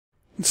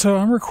So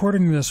I'm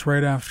recording this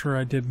right after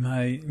I did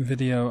my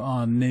video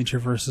on nature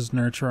versus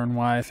nurture and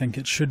why I think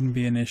it shouldn't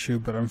be an issue,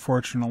 but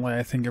unfortunately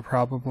I think it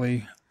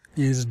probably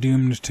is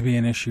doomed to be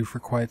an issue for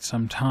quite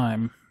some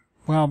time.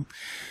 Well,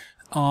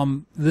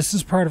 this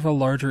is part of a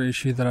larger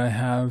issue that I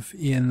have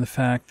in the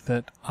fact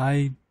that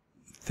I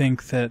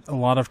think that a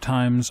lot of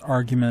times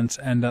arguments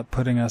end up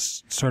putting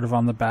us sort of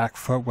on the back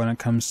foot when it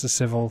comes to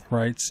civil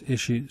rights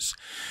issues.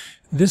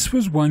 This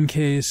was one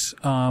case.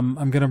 I'm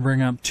going to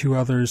bring up two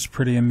others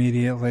pretty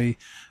immediately.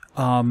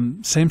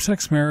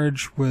 Same-sex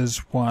marriage was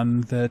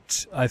one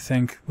that I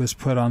think was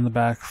put on the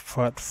back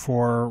foot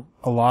for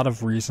a lot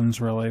of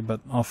reasons, really, but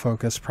I'll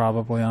focus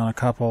probably on a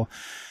couple.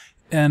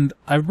 And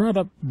I've brought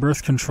up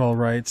birth control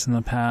rights in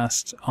the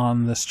past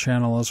on this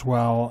channel as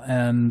well,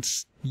 and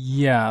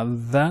yeah,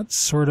 that's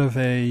sort of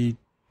a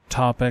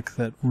topic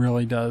that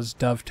really does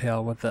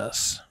dovetail with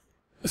this.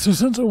 So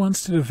since I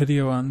once did a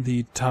video on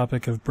the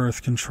topic of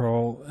birth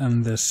control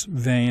in this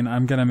vein,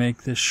 I'm going to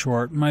make this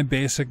short. My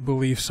basic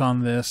beliefs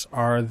on this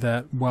are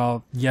that,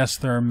 while yes,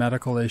 there are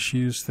medical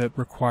issues that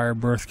require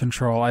birth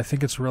control, I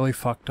think it's really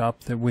fucked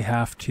up that we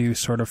have to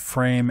sort of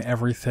frame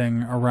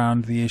everything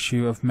around the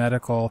issue of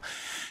medical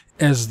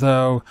as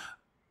though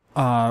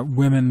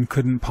women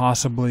couldn't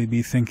possibly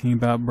be thinking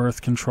about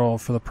birth control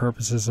for the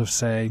purposes of,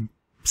 say,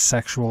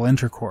 sexual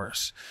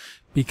intercourse.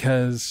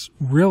 Because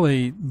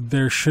really,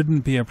 there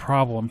shouldn't be a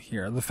problem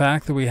here. The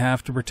fact that we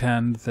have to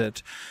pretend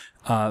that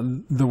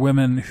the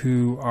women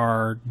who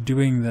are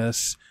doing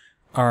this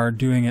are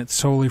doing it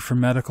solely for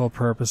medical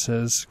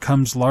purposes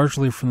comes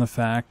largely from the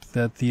fact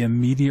that the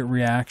immediate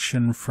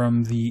reaction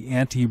from the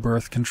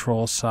anti-birth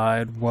control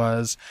side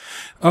was,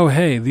 oh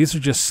hey, these are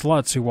just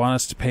sluts who want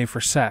us to pay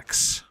for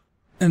sex.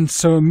 And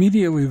so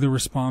immediately the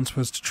response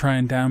was to try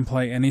and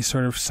downplay any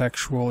sort of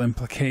sexual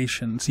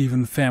implications,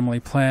 even family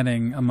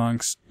planning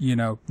amongst,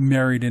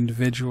 married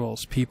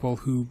individuals, people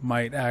who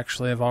might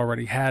actually have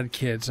already had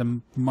kids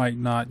and might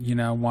not,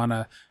 want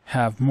to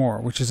have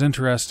more, which is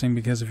interesting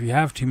because if you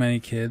have too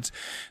many kids,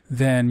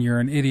 then you're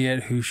an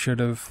idiot who should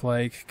have,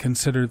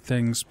 considered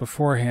things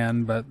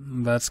beforehand, but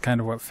that's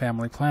kind of what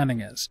family planning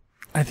is.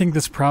 I think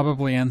this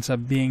probably ends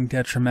up being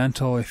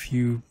detrimental if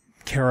you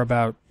care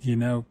about,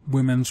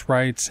 women's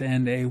rights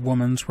and a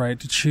woman's right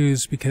to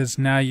choose, because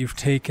now you've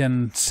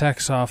taken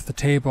sex off the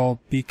table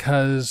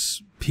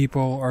because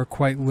people are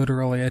quite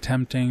literally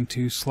attempting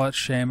to slut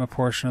shame a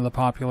portion of the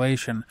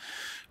population.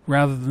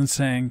 Rather than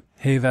saying,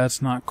 hey,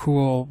 that's not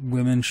cool,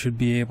 women should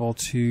be able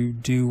to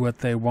do what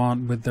they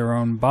want with their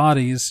own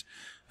bodies,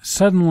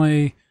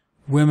 suddenly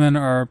women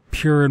are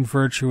pure and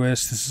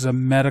virtuous, this is a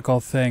medical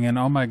thing, and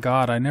oh my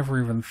god, I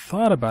never even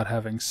thought about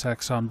having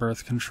sex on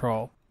birth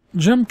control.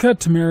 Jump cut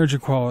to marriage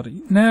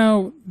equality.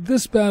 Now,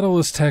 this battle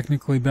has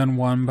technically been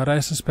won, but I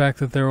suspect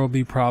that there will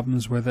be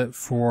problems with it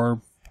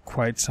for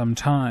quite some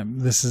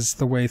time. This is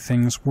the way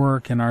things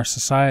work in our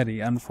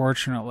society,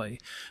 unfortunately.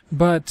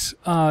 But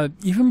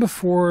even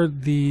before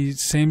the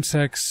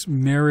same-sex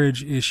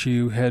marriage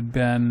issue had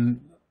been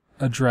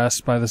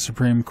addressed by the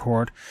Supreme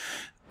Court,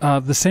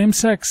 the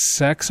same-sex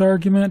sex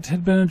argument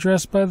had been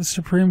addressed by the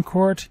Supreme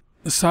Court.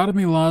 The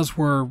sodomy laws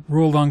were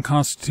ruled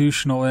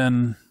unconstitutional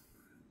in,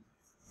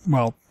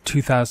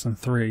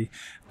 2003.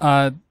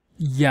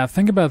 Yeah,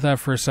 think about that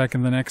for a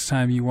second the next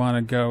time you want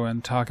to go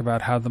and talk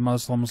about how the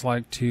Muslims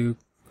like to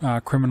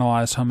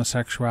criminalize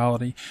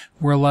homosexuality.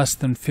 We're less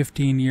than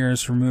 15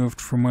 years removed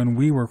from when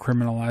we were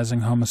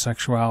criminalizing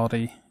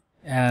homosexuality,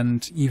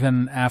 and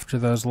even after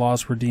those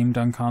laws were deemed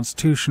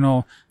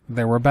unconstitutional,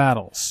 there were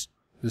battles.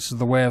 This is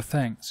the way of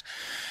things.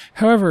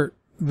 However,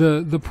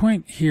 the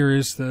point here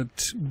is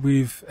that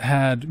we've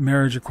had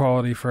marriage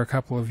equality for a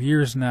couple of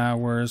years now,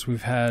 whereas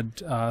we've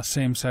had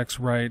same-sex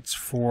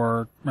rights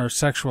or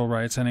sexual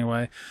rights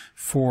anyway,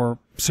 for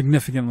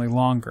significantly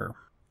longer.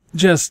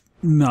 Just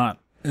not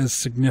as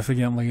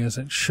significantly as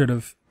it should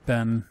have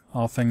been,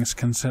 all things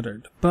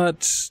considered.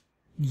 But,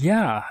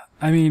 yeah,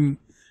 I mean,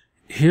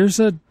 here's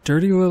a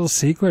dirty little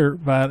secret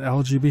about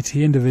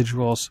LGBT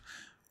individuals.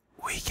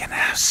 We can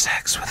have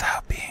sex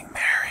without being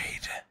married.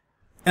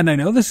 And I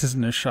know this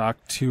isn't a shock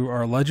to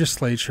our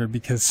legislature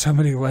because so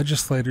many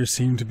legislators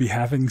seem to be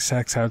having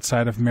sex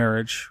outside of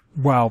marriage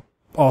while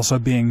also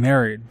being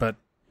married, but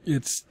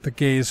it's the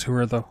gays who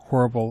are the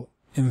horrible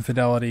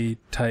infidelity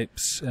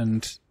types,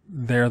 and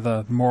they're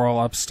the moral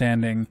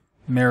upstanding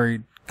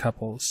married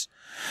couples.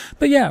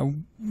 But yeah,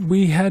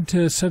 we had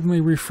to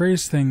suddenly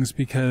rephrase things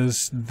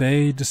because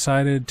they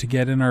decided to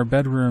get in our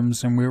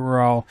bedrooms and we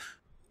were all,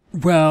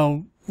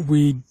 well,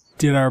 we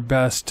did our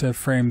best to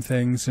frame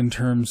things in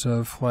terms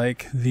of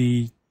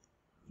the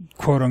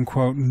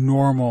quote-unquote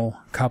normal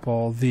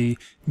couple, the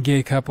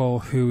gay couple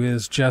who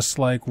is just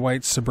like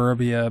white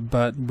suburbia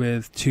but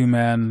with two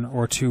men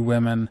or two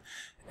women,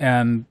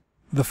 and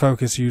the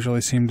focus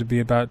usually seemed to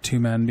be about two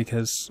men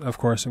because of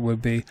course it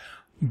would be.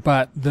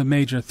 But the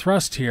major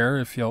thrust here,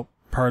 if you'll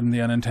pardon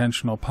the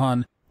unintentional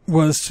pun,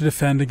 was to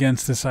defend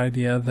against this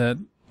idea that,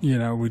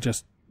 we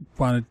just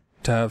wanted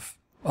to have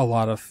a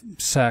lot of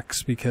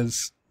sex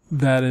because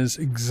that is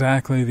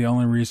exactly the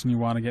only reason you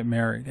want to get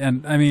married.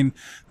 And I mean,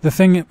 the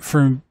thing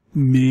for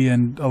me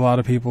and a lot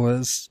of people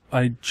is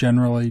I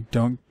generally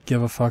don't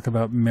give a fuck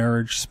about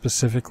marriage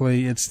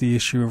specifically. It's the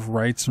issue of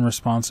rights and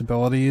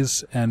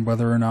responsibilities and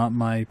whether or not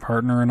my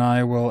partner and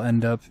I will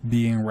end up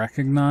being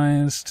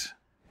recognized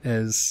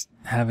as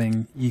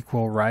having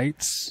equal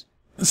rights.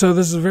 So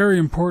this is very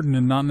important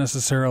and not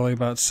necessarily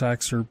about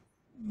sex or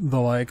the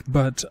like,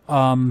 but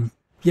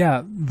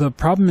yeah, the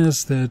problem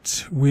is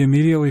that we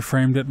immediately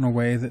framed it in a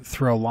way that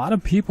threw a lot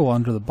of people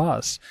under the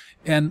bus.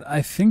 And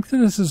I think that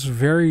this is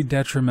very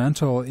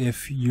detrimental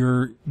if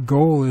your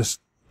goal is,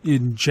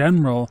 in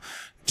general,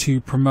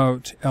 to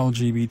promote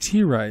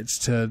LGBT rights,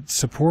 to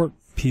support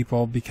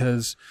people,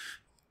 because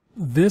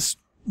this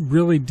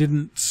really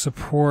didn't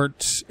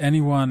support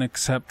anyone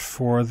except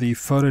for the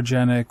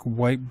photogenic,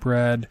 white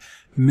bread,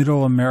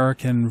 middle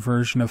American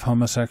version of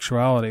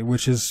homosexuality,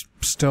 which is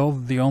still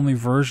the only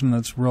version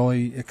that's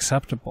really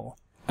acceptable.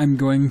 I'm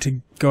going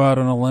to go out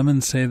on a limb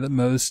and say that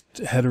most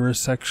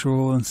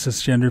heterosexual and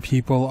cisgender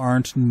people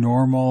aren't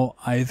normal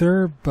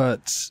either,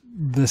 but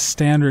the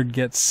standard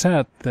gets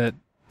set that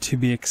to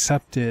be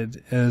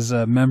accepted as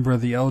a member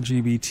of the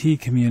LGBT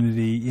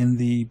community in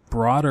the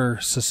broader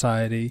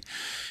society,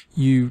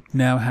 you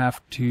now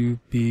have to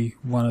be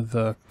one of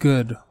the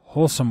good,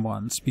 wholesome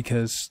ones,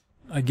 because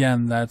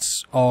again,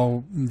 that's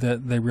all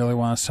that they really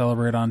want to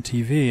celebrate on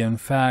TV. In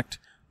fact,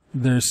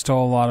 there's still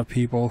a lot of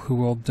people who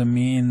will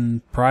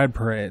demean pride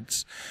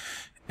parades.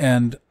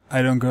 And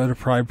I don't go to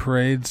pride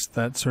parades.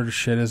 That sort of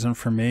shit isn't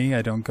for me.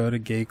 I don't go to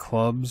gay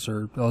clubs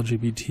or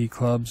LGBT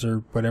clubs or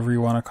whatever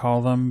you want to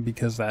call them,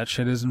 because that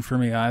shit isn't for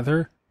me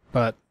either.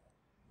 But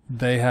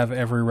they have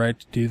every right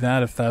to do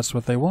that if that's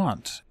what they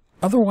want.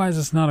 Otherwise,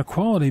 it's not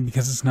equality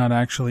because it's not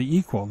actually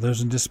equal.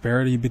 There's a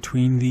disparity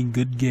between the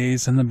good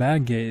gays and the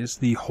bad gays,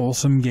 the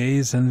wholesome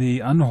gays and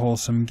the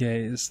unwholesome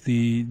gays,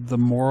 the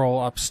moral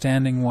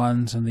upstanding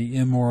ones and the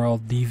immoral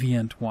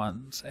deviant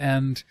ones.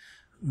 And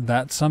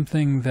that's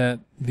something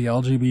that the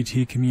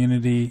LGBT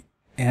community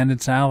and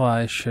its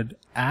allies should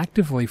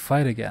actively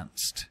fight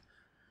against.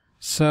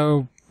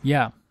 So,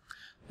 yeah,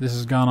 this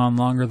has gone on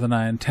longer than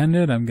I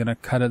intended. I'm going to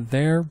cut it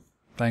there.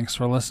 Thanks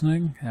for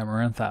listening.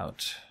 Amaranth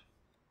out.